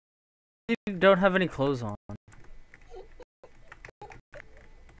you don't have any clothes on?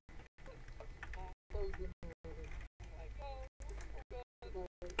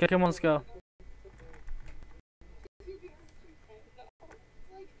 Okay, come on, let's go.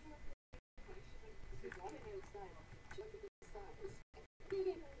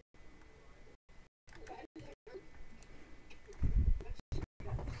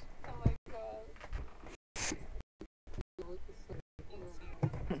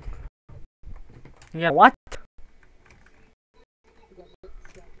 Yeah, what?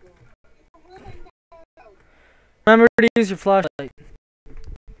 Remember to use your flashlight.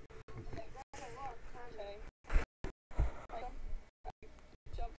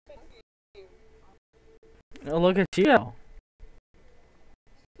 Oh, look at you.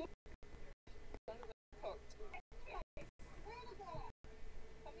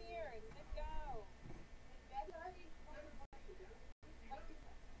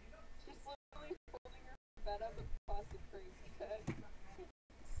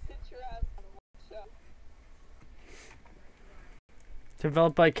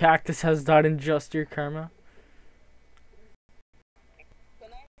 Developed by Cactus has died in just your karma.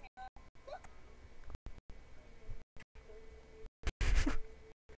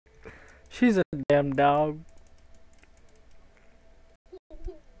 She's a damn dog.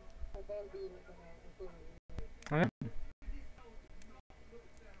 Okay.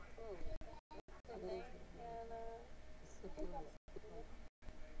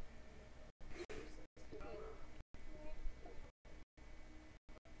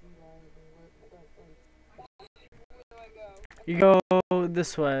 You go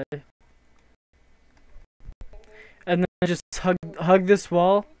this way. And then just hug this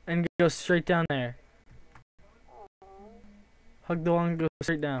wall and go straight down there. Hug the wall and go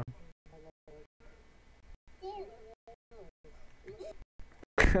straight down.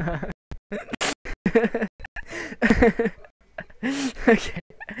 Okay.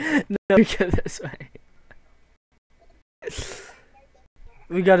 No, we go this way.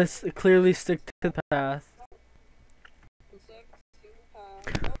 We gotta clearly stick to the path.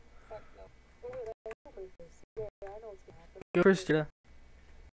 Go first, Jada.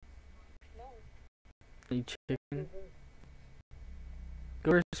 You chicken.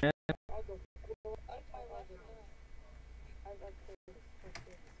 Go first, man.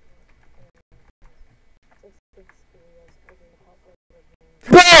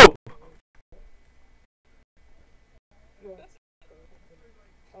 Go!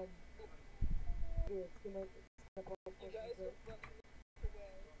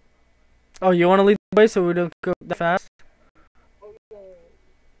 Oh, you want to lead the way so we don't go that fast?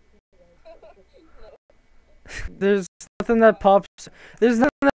 There's nothing that pops. There's nothing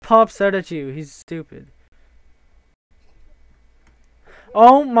that pops out at you. He's stupid.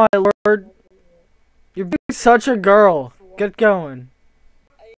 Oh my lord! You're being such a girl. Get going.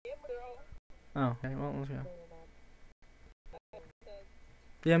 Oh, okay. Well, let's go.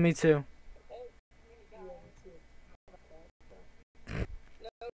 Yeah, me too.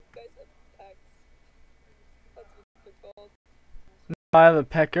 I have a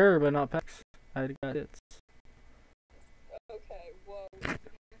pecker, but not pecs. I got it. Okay, whoa.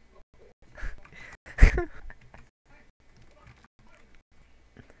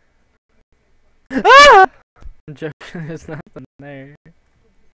 Ah! I'm joking, there's nothing there.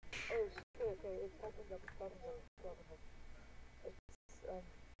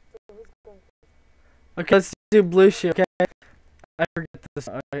 Okay, let's do blue shit, okay? I forget this.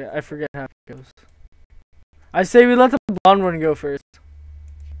 I forget how it goes. I say we let the blonde one go first.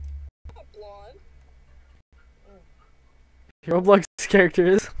 Blonde? Your Roblox character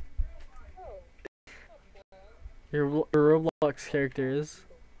is. Your Roblox character is.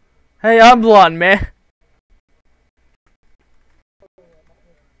 Hey, I'm blonde, man.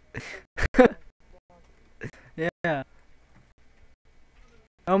 Yeah.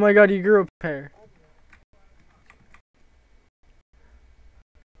 Oh my god, you grew a pair.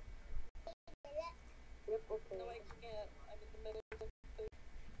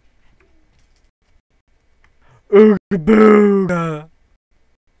 Ooga booga.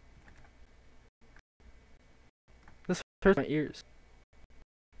 This hurts my ears.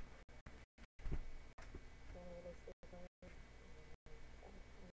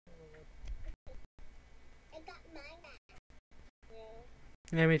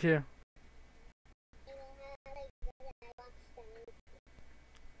 Yeah, me too.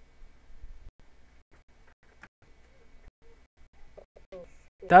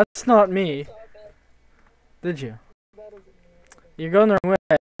 That's not me. Did you? You're going the wrong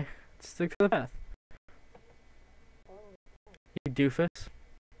way. Stick to the path. You doofus.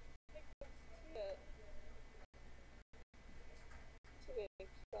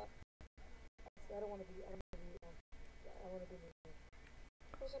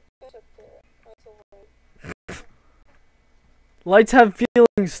 Lights have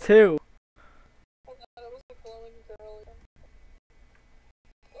feelings too. Oh god, it was a glowing girl.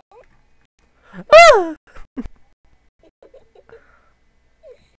 Ah!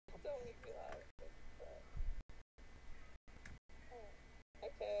 Don't make me laugh.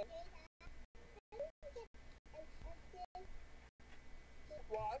 Okay.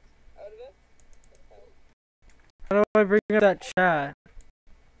 Walk out of it. Okay. How do I bring up that chat?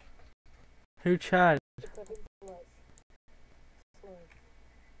 Who chatted?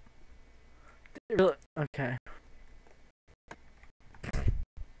 Okay.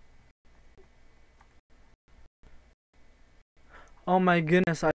 Oh my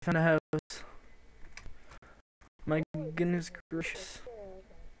goodness, I found a house. My goodness gracious.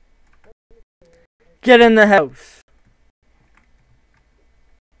 Get in the house.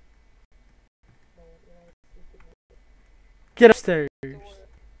 Get upstairs.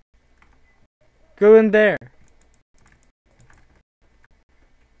 Go in there.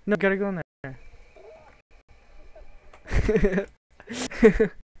 No, gotta go in there.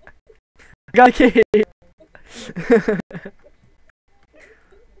 Got a key. I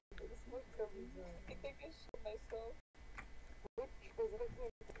think I shit myself.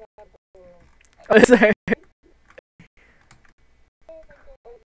 Oh, sorry.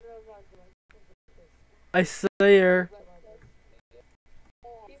 I see her.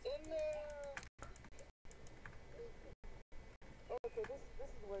 He's in there. Okay, this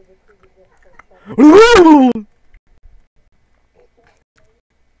is where the creepy gets.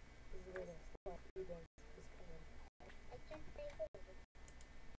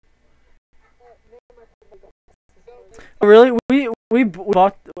 Oh, really? We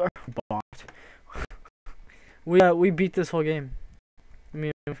bought. We beat this whole game. Me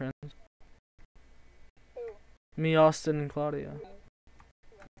and my friends. Me, Austin, and Claudia.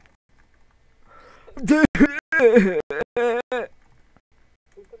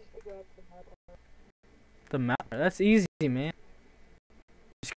 The map. That's easy, man.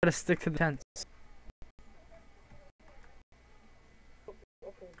 Just gotta stick to the tents.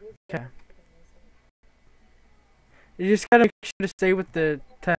 Okay. You just gotta make sure to stay with the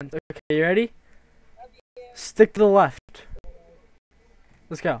tent. Okay, you ready? Stick to the left.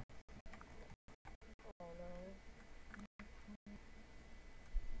 Let's go.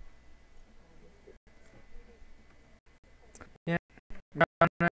 Yeah. Grab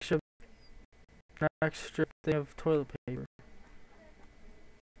an extra thing of toilet paper.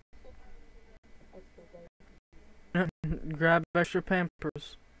 Grab extra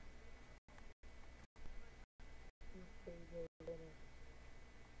Pampers.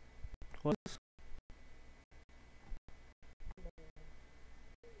 What?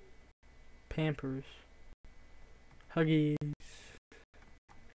 Pampers. Huggies.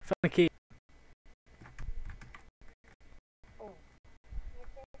 Found the key.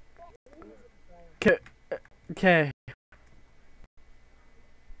 Okay.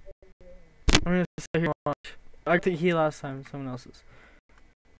 I'm gonna sit here and watch. I took the key last time, someone else's.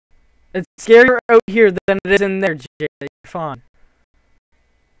 It's scarier out here than it is in there, Jay. You're fine.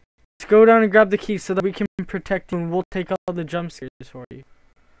 Let's go down and grab the key so that we can protect you and we'll take all the jump scares for you.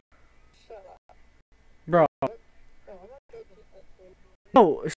 Bro.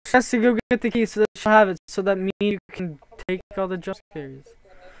 No, she has to go get the key so that she'll have it so that me and you can take all the jump scares.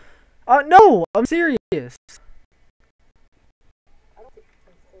 No! I'm serious!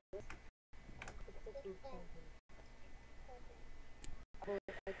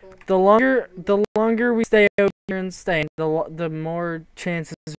 The longer we stay out here and stay, the more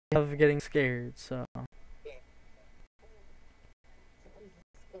chances we have of getting scared, so.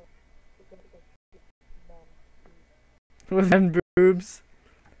 With them boobs.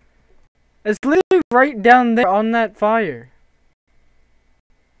 It's literally right down there on that fire.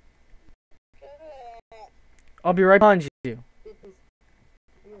 I'll be right behind you.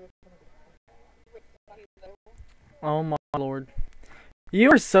 Oh my lord.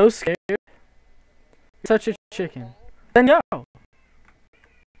 You are so scared. You're such a chicken. Then go.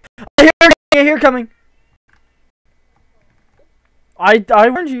 I hear coming. I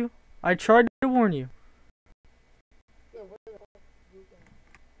warned you. I tried to warn you.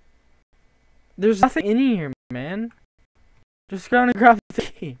 There's nothing in here, man. Just go and grab the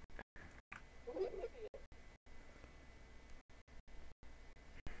key.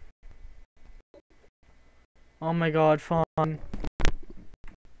 Oh my god, fun.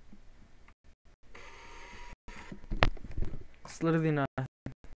 It's literally nothing.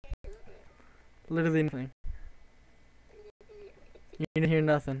 Literally nothing. You didn't hear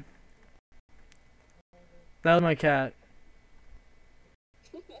nothing. That was my cat.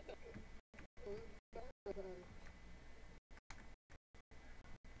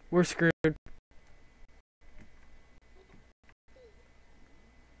 We're screwed.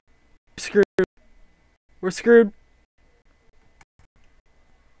 Screwed. We're screwed.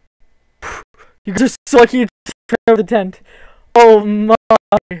 You guys are so lucky you just over the tent. Oh my.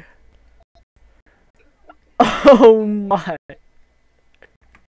 Oh my.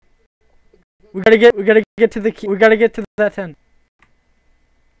 We gotta get to the key. We gotta get to that tent.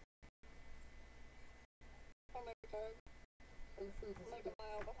 Oh my god. I'm like a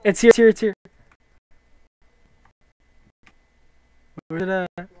mile behind. It's here, it's here. Where's it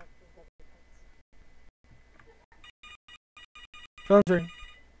at? Phone's ring.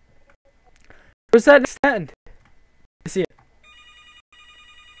 Where's that tent? I see it.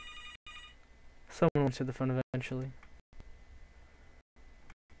 Someone will answer the phone eventually.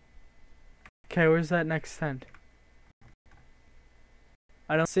 Okay, where's that next tent?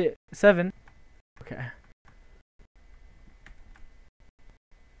 I don't see it. 7. Okay.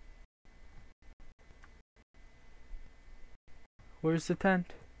 Where's the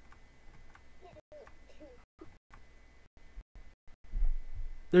tent?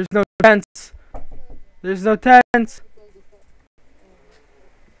 There's no tents. There's no tents.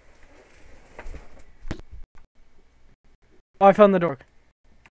 Oh, I found the door.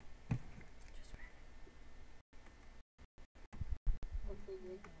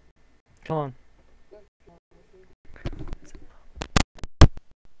 Come on.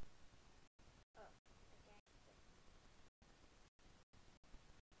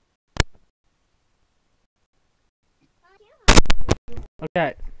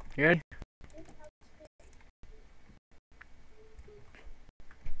 Okay, you ready?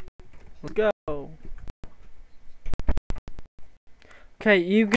 Let's go. Okay,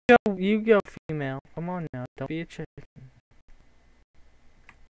 you go, female. Come on now, don't be a chicken.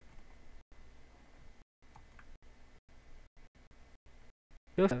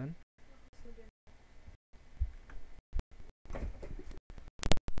 Go 7.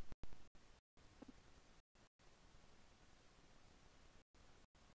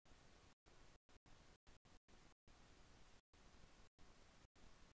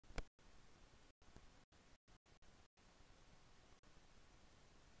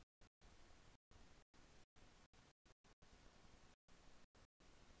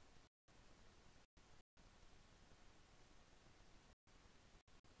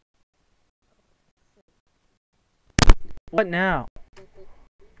 What now?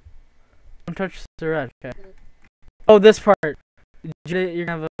 Don't touch the red, okay. Oh, this part. You're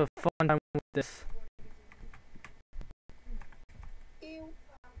gonna have a fun time with this. Ew.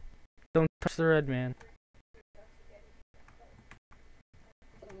 Don't touch the red, man.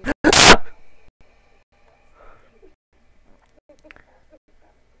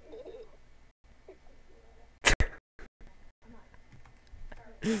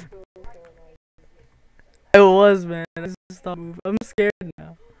 It was, man. Stop moving. I'm scared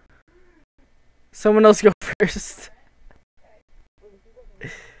now. Someone else go first.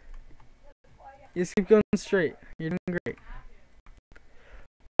 Just keep going straight. You're doing great.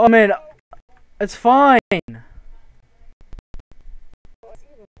 Oh man, it's fine.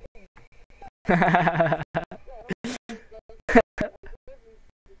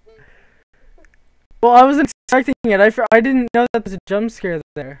 Well, I wasn't expecting it. I didn't know that there's a jump scare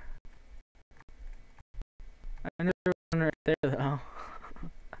there. I knew there was one right there though.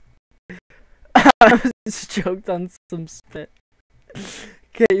 I was choked on some spit.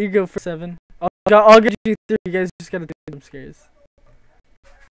 Okay, you go for 7. I'll get you 3. You guys just gotta do jump scares.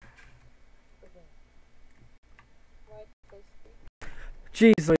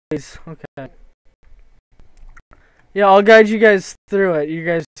 Jeez Louise. Okay. Yeah, I'll guide you guys through it. You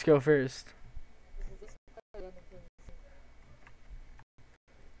guys go first.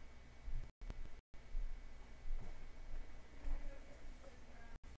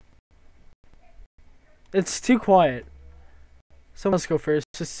 It's too quiet. Someone else go first.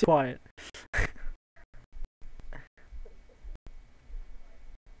 Just too quiet.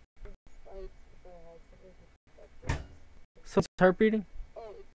 So it's heart beating?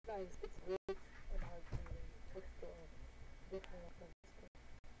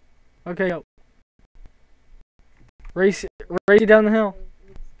 Okay, go. Race you down the hill.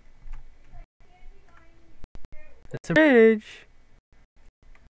 It's a bridge.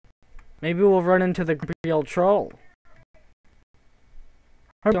 Maybe we'll run into the grumpy old troll.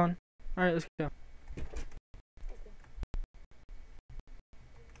 Hold on. Alright, let's go.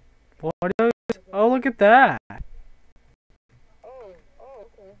 What is? Oh, look at that. Oh,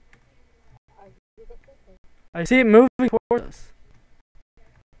 okay. I see it moving towards us.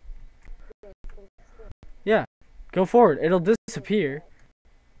 Yeah, go forward. It'll disappear.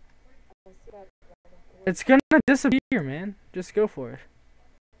 It's gonna disappear, man. Just go for it.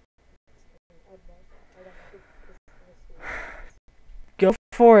 Go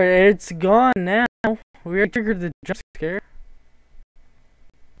for it. It's gone now. We already triggered the jump scare.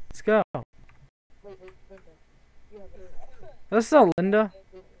 Let's go. That's not Linda.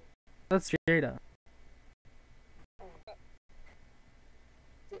 That's Jada.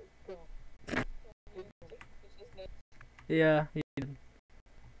 Yeah.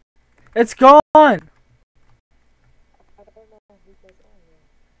 It's gone.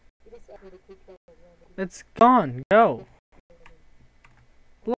 It's gone. Go.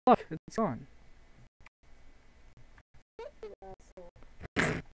 Look, it's gone.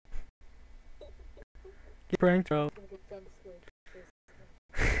 Get pranked, bro.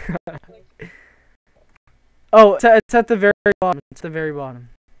 Oh, it's at the very bottom. It's the very bottom.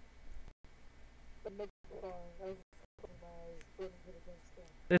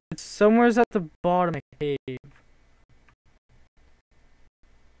 It's somewhere's at the bottom of the cave.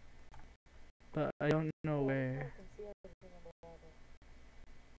 But I don't know where.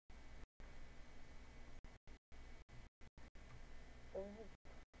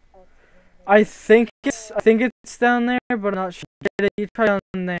 I think it's down there, but I'm not sure. You try down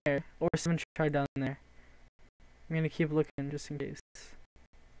there, or someone try down there. I'm gonna keep looking just in case.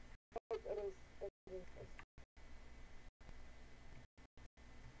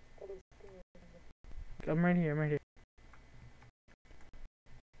 I'm right here. I'm right here.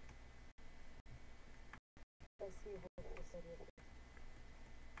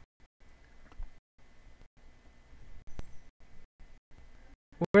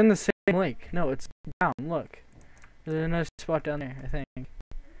 We're in the same lake. No, it's down. Look. There's another spot down there, I think.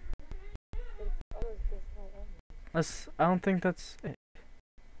 I don't think that's it.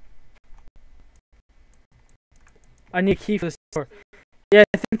 I need a key for this door. Yeah,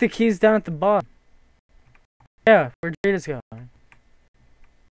 I think the key's down at the bottom. Yeah, where Jada's going.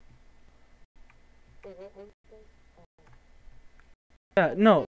 Yeah,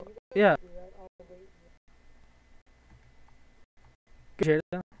 no. Yeah.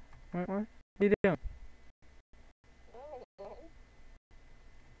 Jada? What are you doing?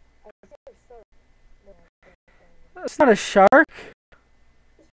 It's not a shark.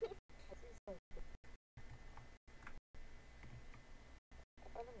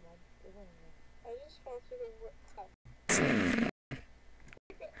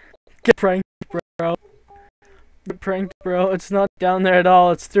 Get pranked, bro. Get pranked, bro. It's not down there at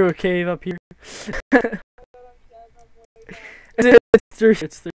all. It's through a cave up here.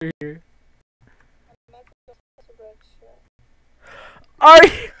 It's through here. Are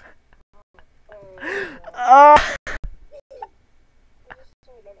you?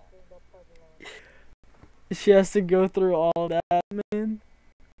 She has to go through all that, man.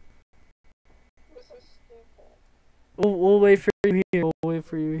 We'll wait for you here. We'll wait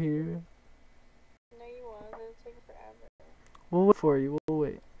for you here. No, you won't. It'll take forever. We'll wait for you. We'll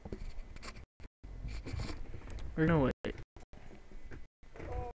wait. We're gonna wait. I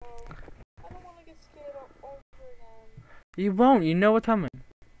don't want to get scared over again. You won't. You know what's coming.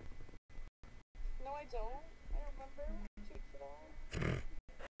 No, I don't. I remember. Take it off.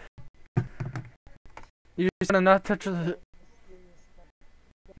 You're just gonna not touch the.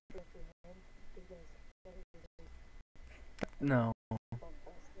 No.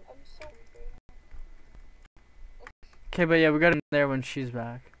 Okay, but yeah, we got him there when she's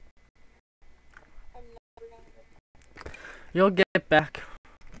back. You'll get back.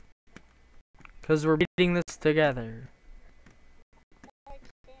 Because we're beating this together. I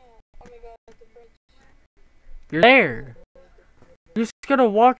can't. Oh my god, the bridge. You're there. You just gotta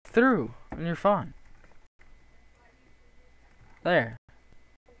walk through, and you're fine. There.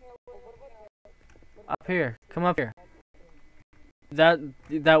 Up here. Come up here. That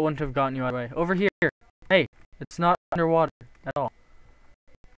wouldn't have gotten you out of the way. Over here. Hey, it's not underwater at all.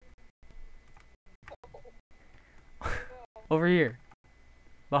 Over here.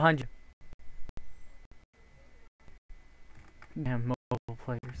 Behind you. Damn mobile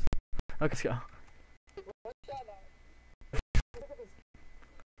players. Okay, let's go.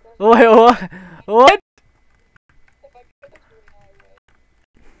 Wait, what? What?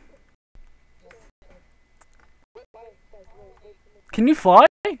 Can you fly?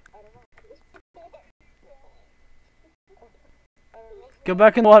 Go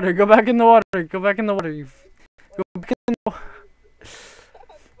back in the water. Go back in the water. Go back in the water. Go back in the water.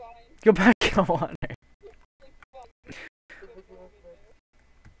 Go back in the water.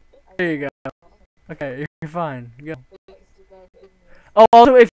 There you go. Okay, you're fine. Go. Oh,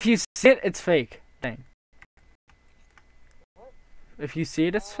 also, if you see it, it's fake. Dang. If you see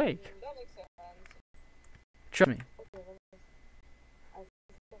it, it's fake. Trust me. Okay, let me. I see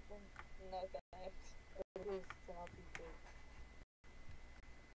something. No thanks. It is to not be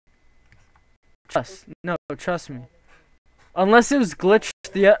fake. No, trust me. Unless it was glitched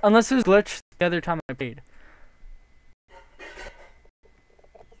the other time I paid.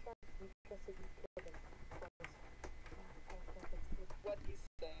 What you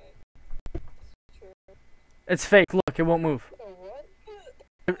saying? It's true. It's fake. Look, it won't move. So what?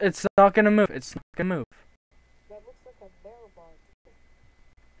 It's not gonna move. It's not gonna move. That looks like a mailbox.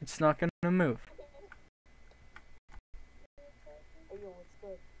 It's not gonna move. Oh, yo, what's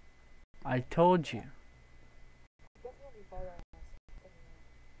good? I told you. Definitely follow us.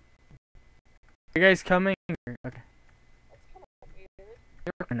 Are you guys coming? Okay. That's kind of weird.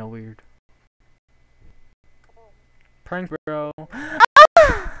 You're kinda weird. Oh, Prank, bro. I'm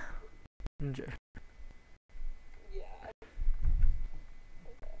joking. yeah.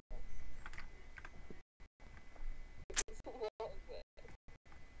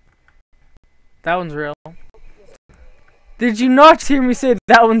 That one's real. Did you not hear me say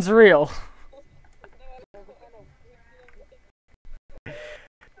that one's real?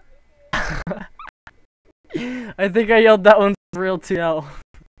 I think I yelled that one's real too now.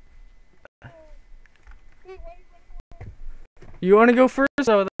 You wanna go first?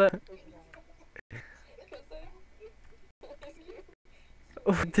 Oh,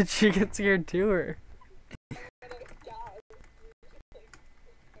 did she get scared too, or?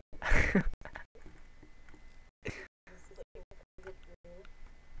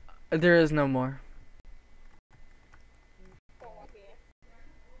 There is no more.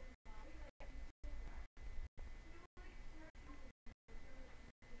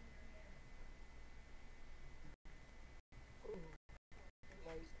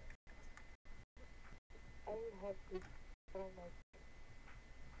 I would have to tell my.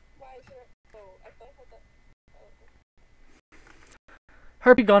 Why is it? Oh, I thought I had that.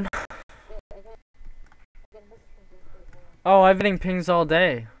 Herpy gone. I got a message from this as well. Oh, I've been getting pings all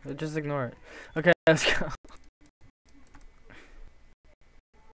day. Just ignore it. Okay, let's go.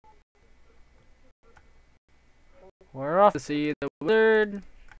 We're off to see the wizard.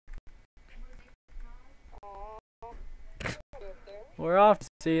 We're off to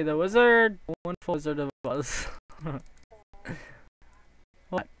see the wizard. Wonderful Wizard of Oz.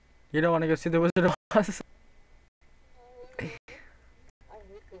 What? You don't want to go see the Wizard of Oz? I hate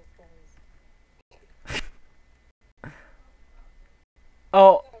those guys.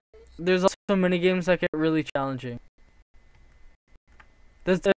 Oh, there's also mini games that get really challenging.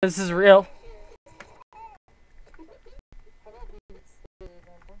 This is real.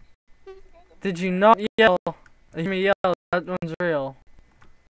 Did you not yell? You me yell. That one's real.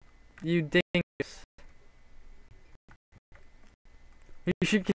 You dingus. You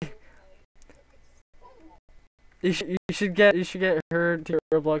should get. You should get her to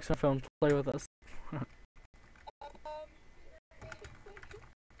Roblox on phone. Play with us.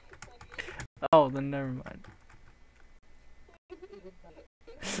 Oh, then never mind.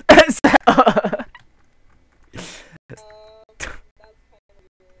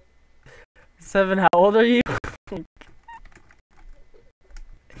 7. How old are you?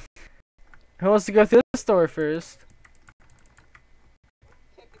 Who wants to go through the store first?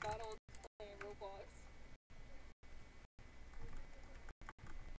 Can't be that old playing Roblox.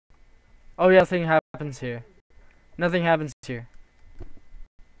 Oh yeah, nothing happens here. Nothing happens here.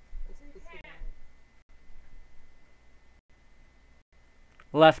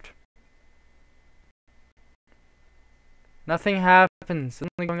 Left. Nothing happens. It's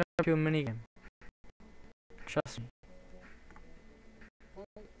only going up to a minigame. Trust me.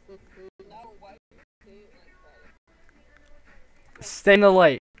 Stay in the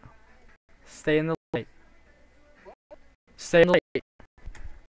light. Stay in the light. Stay in the light.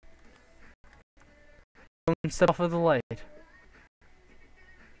 Don't step off of the light.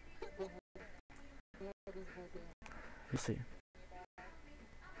 You'll see.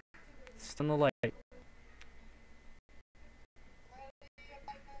 Stay in the light.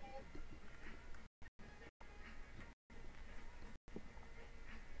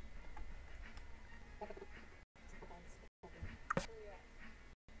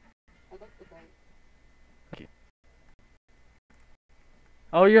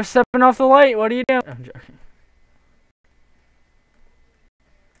 Oh, you're stepping off the light. What are you doing? I'm joking.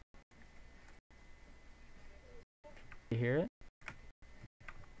 You hear it?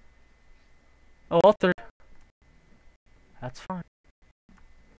 Oh, all 3. That's fine.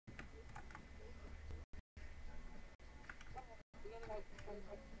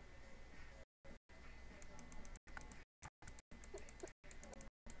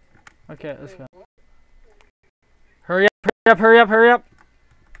 Okay, let's go. up, hurry up, hurry up.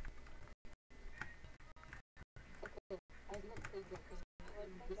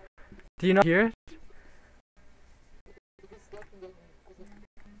 Do you not hear it?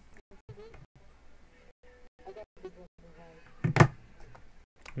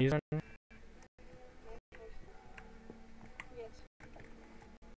 Music.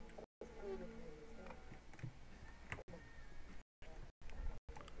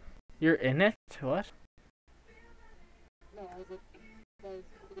 You're in it? What?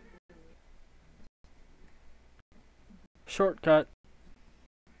 Shortcut.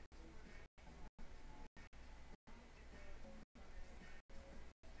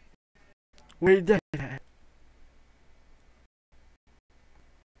 We did it.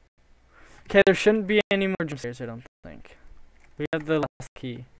 Okay, there shouldn't be any more jump scares, I don't think. We have the last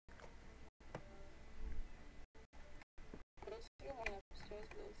key.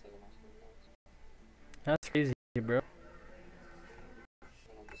 That's crazy, bro.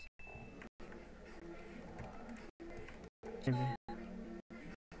 Maybe.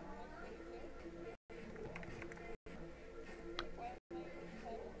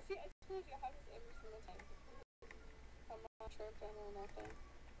 See, I told you it happens every single time. I'm not sure if I know nothing.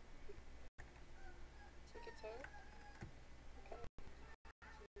 Take it out.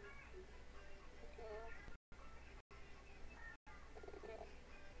 Okay.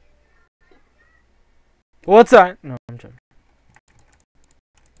 What's that? No, I'm joking.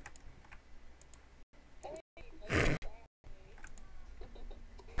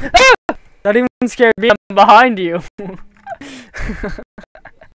 Ah! That even scared me. I'm behind you.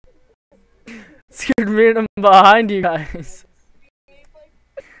 Scared me and I'm behind you guys.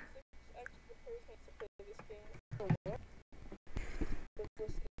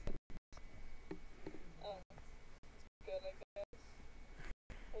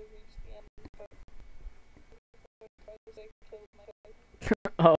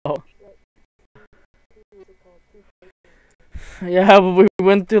 Oh. Yeah, but we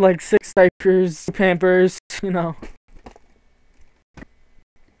went through like 6 diapers, Pampers, you know.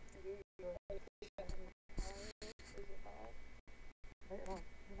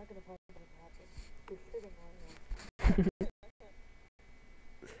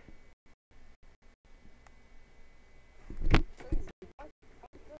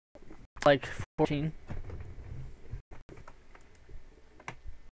 Like 14.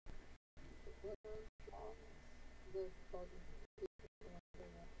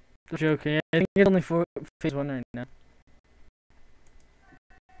 I'm joking. I think it's only for phase 1 right now.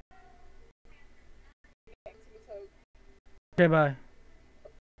 Okay, bye.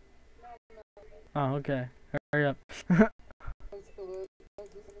 Oh, okay. Hurry up.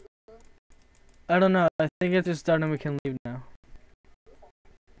 I don't know. I think it's just done and we can leave now.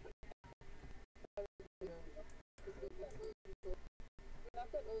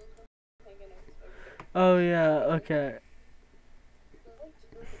 Oh, yeah. Okay.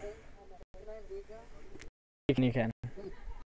 You can.